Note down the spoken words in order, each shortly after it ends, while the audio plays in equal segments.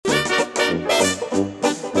Hey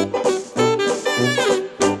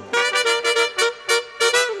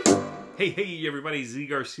everybody, Z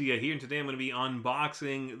Garcia here, and today I'm going to be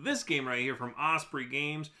unboxing this game right here from Osprey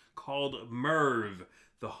Games called Merv,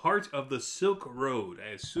 The Heart of the Silk Road.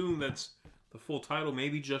 I assume that's the full title,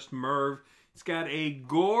 maybe just Merv. It's got a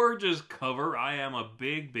gorgeous cover. I am a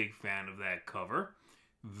big fan of that cover.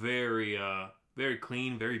 Very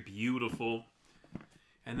clean, very beautiful.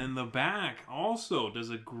 And then the back also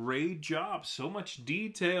does a great job. So much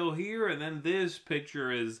detail here, and then this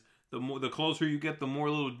picture is the closer you get, the more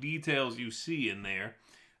little details you see in there.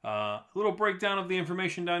 A little breakdown of the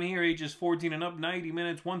information down here. Ages 14 and up, 90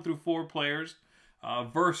 minutes, 1 through 4 players.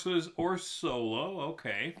 Versus or solo.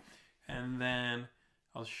 Okay. And then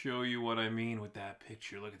I'll show you what I mean with that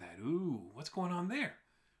picture. Look at that. Ooh, what's going on there?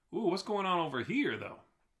 Ooh, what's going on over here, though?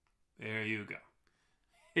 There you go.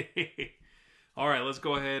 All right, let's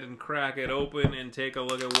go ahead and crack it open and take a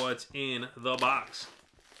look at what's in the box.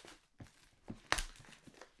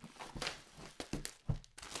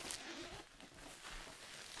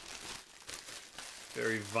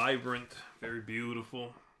 Very vibrant, very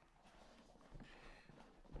beautiful.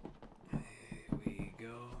 Here we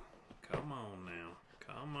go. Come on now.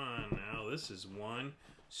 Come on now. This is one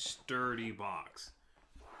sturdy box.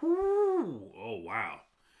 Whoo! Oh, wow.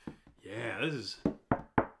 Yeah, this is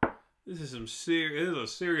some serious. This is a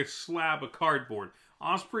serious slab of cardboard.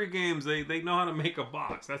 Osprey Games, they know how to make a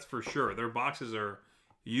box. That's for sure. Their boxes are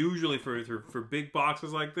usually for big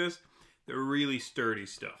boxes like this. They're really sturdy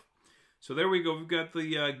stuff. So there we go. We've got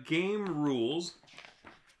the game rules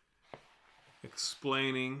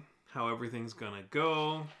explaining how everything's gonna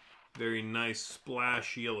go. Very nice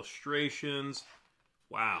splashy illustrations.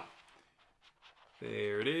 Wow.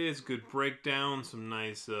 There it is. Good breakdown. Some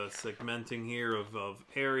nice segmenting here of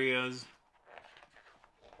areas.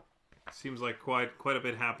 Seems like quite a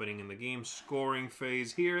bit happening in the game. Scoring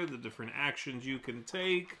phase here. The different actions you can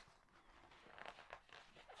take.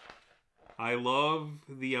 I love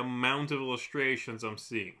the amount of illustrations I'm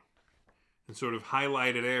seeing and sort of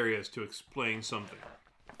highlighted areas to explain something.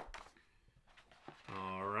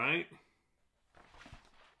 All right.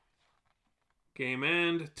 Game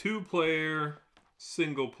end, 2-player,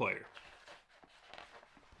 single player.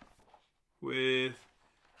 With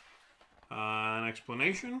an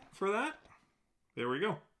explanation for that. There we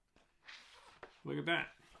go. Look at that.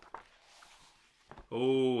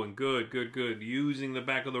 Oh, and good. Using the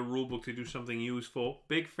back of the rulebook to do something useful.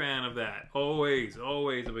 Big fan of that. Always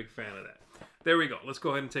a big fan of that. There we go. Let's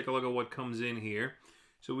go ahead and take a look at what comes in here.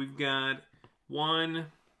 So we've got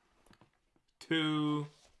two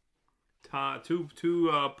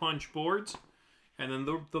punch boards, and then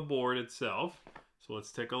the board itself. So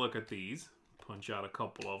let's take a look at these. Punch out a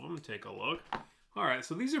couple of them. Take a look. All right,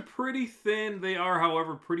 so these are pretty thin. They are,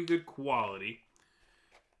 however, pretty good quality.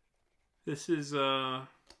 This is,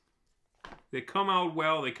 they come out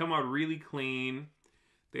well. They come out really clean.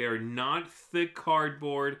 They are not thick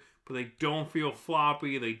cardboard, but they don't feel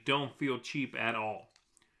floppy. They don't feel cheap at all.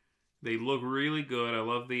 They look really good. I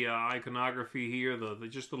love the iconography here.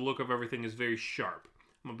 Just the look of everything is very sharp.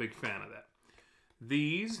 I'm a big fan of that.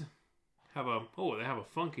 These have they have a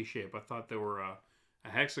funky shape. I thought they were a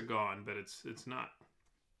hexagon, but it's not.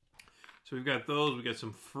 So we've got those. We've got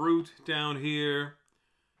some fruit down here.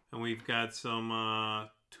 And we've got some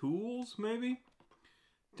tools, maybe?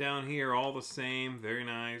 Down here, all the same. Very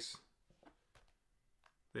nice.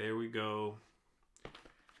 There we go.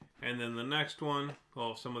 And then the next one,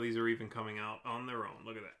 well, some of these are even coming out on their own.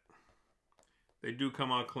 Look at that. They do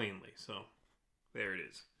come out cleanly, so there it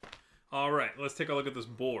is. All right, let's take a look at this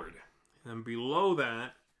board. And below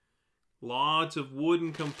that, lots of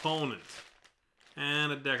wooden components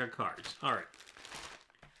and a deck of cards. All right.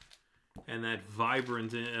 And that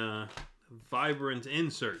vibrant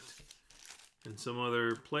insert. And some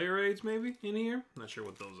other player aids maybe in here. Not sure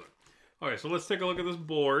what those are. Okay, so let's take a look at this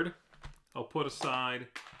board. I'll put aside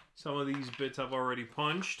some of these bits I've already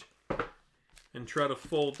punched and try to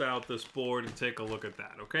fold out this board and take a look at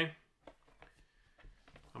that, okay?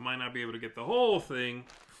 I might not be able to get the whole thing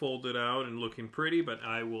folded out and looking pretty, but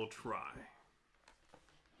I will try.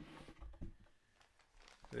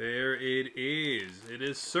 There it is. It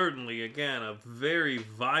is certainly, again, a very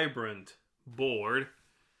vibrant board.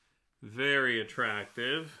 Very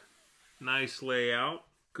attractive. Nice layout.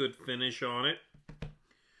 Good finish on it.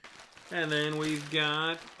 And then we've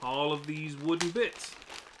got all of these wooden bits.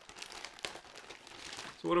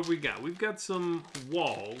 So what have we got? We've got some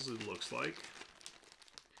walls, it looks like,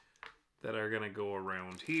 that are going to go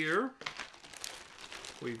around here.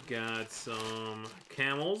 We've got some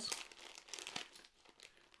camels.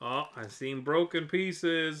 Oh, I've seen broken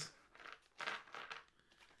pieces.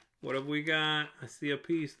 What have we got? I see a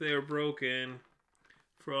piece there broken.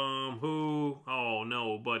 From who? Oh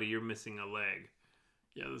no, buddy, you're missing a leg.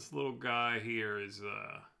 Yeah, this little guy here is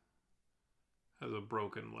has a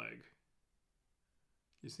broken leg.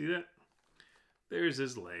 You see that? There's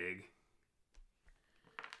his leg.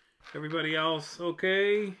 Everybody else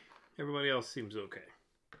okay? Everybody else seems okay.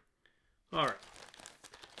 All right.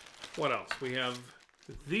 What else? We have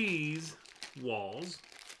these walls,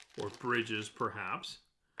 or bridges perhaps,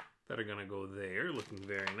 that are gonna go there, looking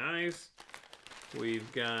very nice.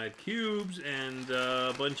 We've got cubes and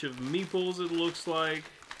a bunch of meeples, it looks like.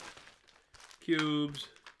 Cubes,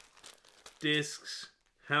 discs,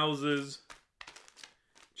 houses,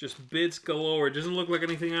 just bits galore. It doesn't look like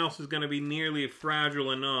anything else is going to be nearly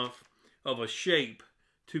fragile enough of a shape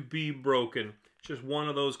to be broken. Just one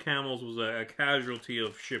of those camels was a casualty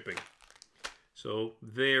of shipping. So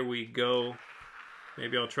there we go.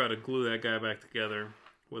 Maybe I'll try to glue that guy back together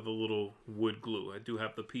with a little wood glue. I do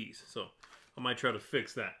have the piece, so I might try to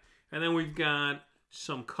fix that. And then we've got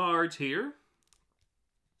some cards here.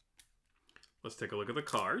 Let's take a look at the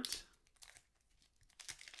cards.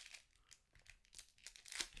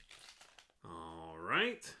 All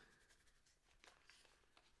right.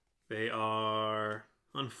 They are,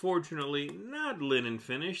 unfortunately, not linen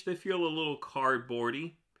finish. They feel a little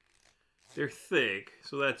cardboardy. They're thick,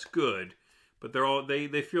 so that's good. But they're all they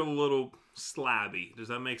feel a little slabby. Does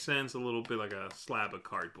that make sense? A little bit like a slab of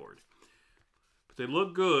cardboard. But they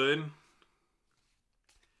look good.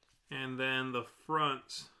 And then the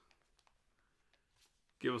fronts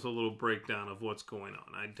give us a little breakdown of what's going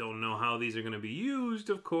on. I don't know how these are going to be used,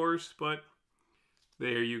 of course, but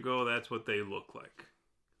there you go. That's what they look like.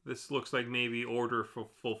 This looks like maybe order for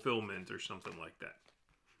fulfillment or something like that.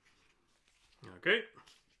 Okay.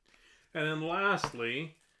 And then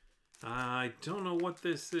lastly, I don't know what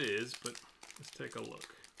this is, but let's take a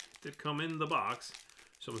look. It did come in the box,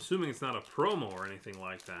 so I'm assuming it's not a promo or anything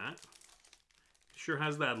like that. It sure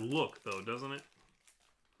has that look, though, doesn't it?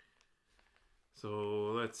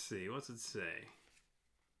 So let's see. What's it say?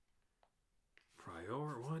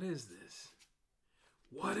 What is this?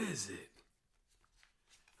 What is it?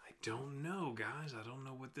 I don't know, guys. I don't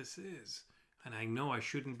know what this is. And I know I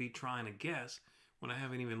shouldn't be trying to guess when I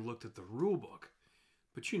haven't even looked at the rule book.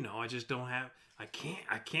 But you know, I just don't have, I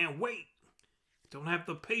can't wait. Don't have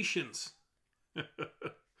the patience.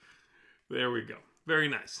 There we go. Very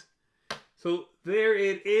nice. So there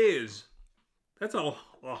it is. That's a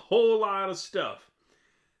whole lot of stuff.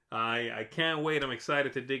 I can't wait. I'm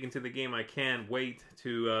excited to dig into the game. I can't wait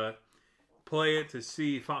to play it, to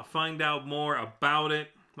see, find out more about it,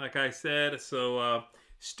 like I said. So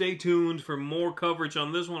stay tuned for more coverage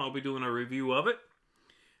on this one. I'll be doing a review of it.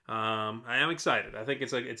 I am excited. I think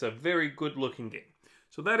it's a very good looking game.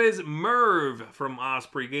 So that is Merv from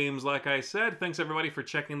Osprey Games, like I said. Thanks everybody for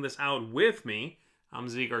checking this out with me. I'm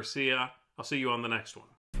Z Garcia. I'll see you on the next one.